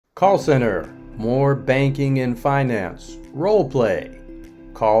Call center, more banking and finance, role play.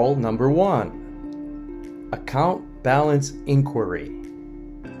 Call number 1. Account balance inquiry.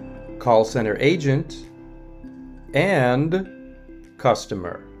 Call center agent and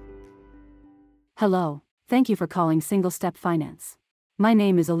customer. Hello, thank you for calling Single Step Finance. My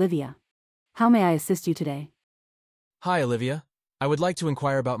name is Olivia. How may I assist you today? Hi, Olivia. I would like to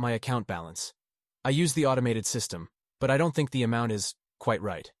inquire about my account balance. I use the automated system, but I don't think the amount is quite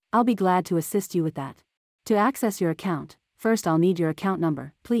right. I'll be glad to assist you with that. To access your account, first I'll need your account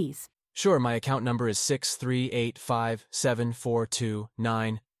number, please. Sure, my account number is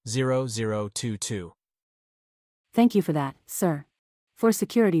 6385742900022. Thank you for that, sir. For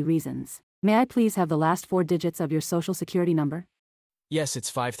security reasons, may I please have the last 4 digits of your social security number? Yes, it's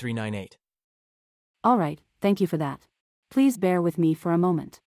 5398. All right, thank you for that. Please bear with me for a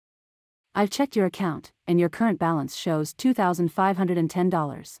moment. I've checked your account, and your current balance shows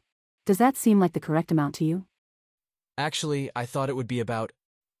 $2,510. Does that seem like the correct amount to you? Actually, I thought it would be about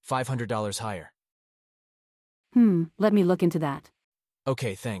 $500 higher. Let me look into that.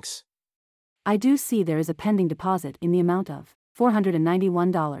 Okay, thanks. I do see there is a pending deposit in the amount of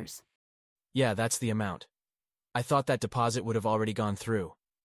 $491. Yeah, that's the amount. I thought that deposit would have already gone through.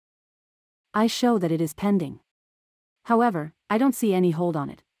 I show that it is pending. However, I don't see any hold on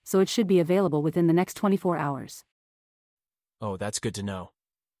it, so it should be available within the next 24 hours. Oh, that's good to know.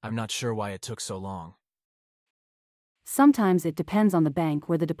 I'm not sure why it took so long. Sometimes it depends on the bank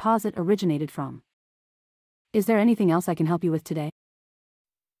where the deposit originated from. Is there anything else I can help you with today?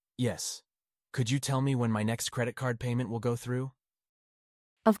 Yes. Could you tell me when my next credit card payment will go through?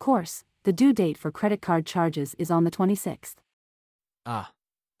 Of course, the due date for credit card charges is on the 26th. Ah,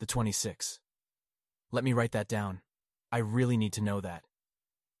 the 26th. Let me write that down. I really need to know that.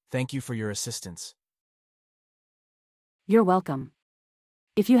 Thank you for your assistance. You're welcome.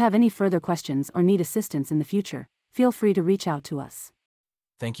 If you have any further questions or need assistance in the future, feel free to reach out to us.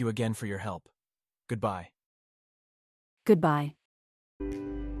 Thank you again for your help. Goodbye. Goodbye.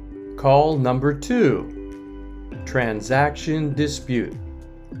 Call number 2. Transaction dispute.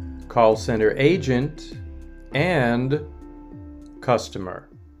 Call center agent and customer.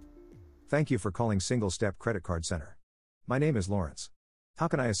 Thank you for calling Single Step Credit Card Center. My name is Lawrence. How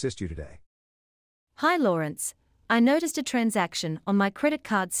can I assist you today? Hi Lawrence, I noticed a transaction on my credit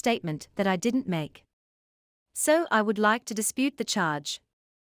card statement that I didn't make. So I would like to dispute the charge.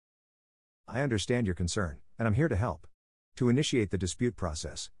 I understand your concern, and I'm here to help. To initiate the dispute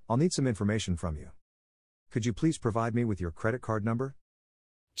process, I'll need some information from you. Could you please provide me with your credit card number?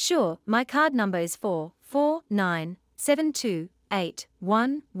 Sure, my card number is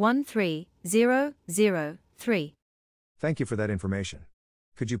 4497281130003. Thank you for that information.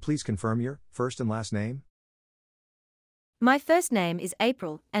 Could you please confirm your first and last name? My first name is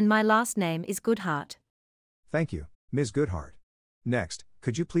April and my last name is Goodhart. Thank you, Ms. Goodhart. Next,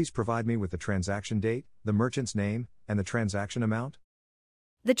 could you please provide me with the transaction date, the merchant's name, and the transaction amount?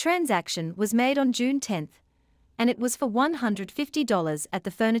 The transaction was made on June 10th, and it was for $150 at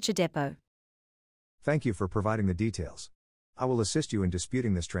the Furniture Depot. Thank you for providing the details. I will assist you in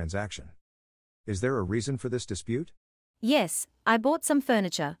disputing this transaction. Is there a reason for this dispute? Yes, I bought some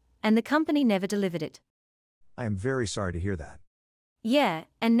furniture, and the company never delivered it. I am very sorry to hear that. Yeah,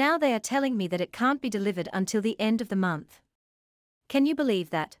 and now they are telling me that it can't be delivered until the end of the month. Can you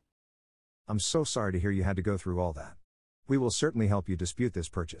believe that? I'm so sorry to hear you had to go through all that. We will certainly help you dispute this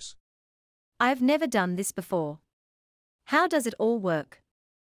purchase. I've never done this before. How does it all work?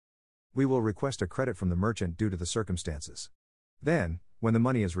 We will request a credit from the merchant due to the circumstances. Then, when the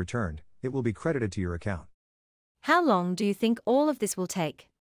money is returned, it will be credited to your account. How long do you think all of this will take?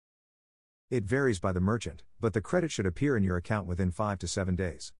 It varies by the merchant, but the credit should appear in your account within 5 to 7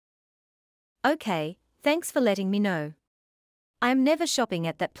 days. Okay, thanks for letting me know. I am never shopping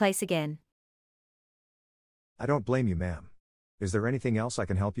at that place again. I don't blame you, ma'am. Is there anything else I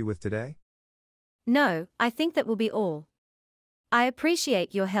can help you with today? No, I think that will be all. I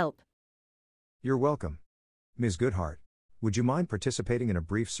appreciate your help. You're welcome. Ms. Goodhart, would you mind participating in a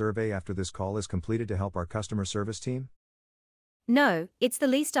brief survey after this call is completed to help our customer service team? No, it's the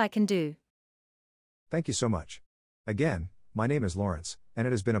least I can do. Thank you so much. Again, my name is Lawrence, and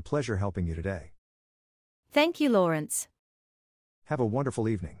it has been a pleasure helping you today. Thank you, Lawrence. Have a wonderful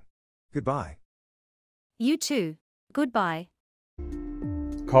evening. Goodbye. You too. Goodbye.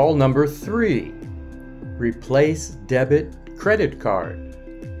 Call number 3. Replace debit credit card.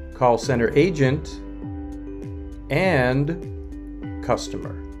 Call center agent and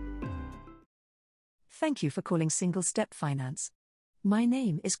customer. Thank you for calling Single Step Finance. My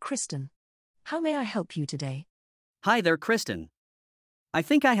name is Kristen. How may I help you today? Hi there, Kristen. I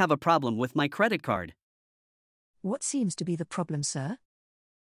think I have a problem with my credit card. What seems to be the problem, sir?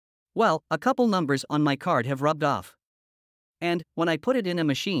 Well, a couple numbers on my card have rubbed off. And, when I put it in a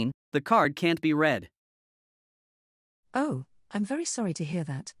machine, the card can't be read. Oh, I'm very sorry to hear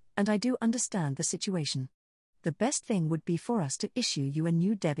that, and I do understand the situation. The best thing would be for us to issue you a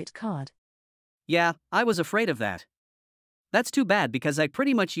new debit card. Yeah, I was afraid of that. That's too bad because I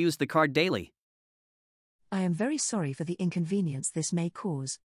pretty much use the card daily. I am very sorry for the inconvenience this may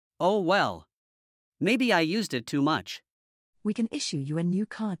cause. Oh well. Maybe I used it too much. We can issue you a new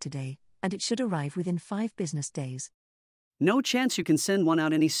card today, and it should arrive within 5 business days. No chance you can send one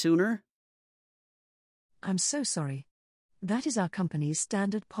out any sooner? I'm so sorry. That is our company's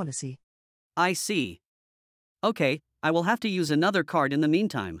standard policy. I see. Okay, I will have to use another card in the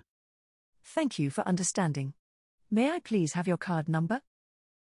meantime. Thank you for understanding. May I please have your card number?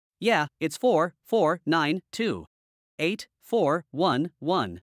 Yeah, it's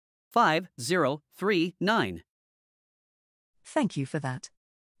 449284115039. Thank you for that.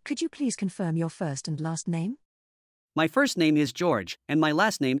 Could you please confirm your first and last name? My first name is George, and my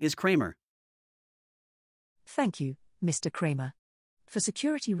last name is Kramer. Thank you, Mr. Kramer. For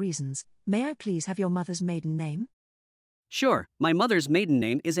security reasons, may I please have your mother's maiden name? Sure, my mother's maiden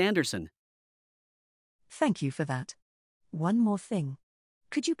name is Anderson. Thank you for that. One more thing.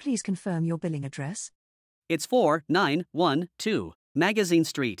 Could you please confirm your billing address? It's 4912 Magazine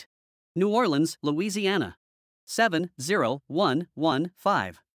Street, New Orleans, Louisiana,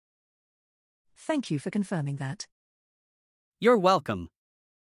 70115. Thank you for confirming that. You're welcome.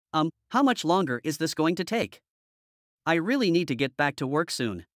 How much longer is this going to take? I really need to get back to work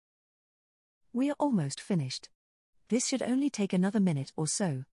soon. We are almost finished. This should only take another minute or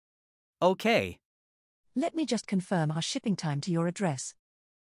so. Okay. Let me just confirm our shipping time to your address.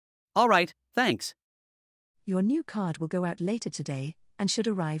 All right, thanks. Your new card will go out later today and should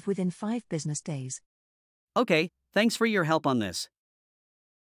arrive within 5 business days. Okay, thanks for your help on this.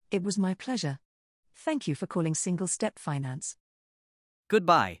 It was my pleasure. Thank you for calling Single Step Finance.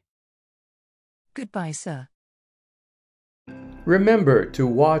 Goodbye. Goodbye, sir. Remember to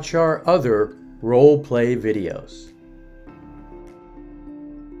watch our other role play videos.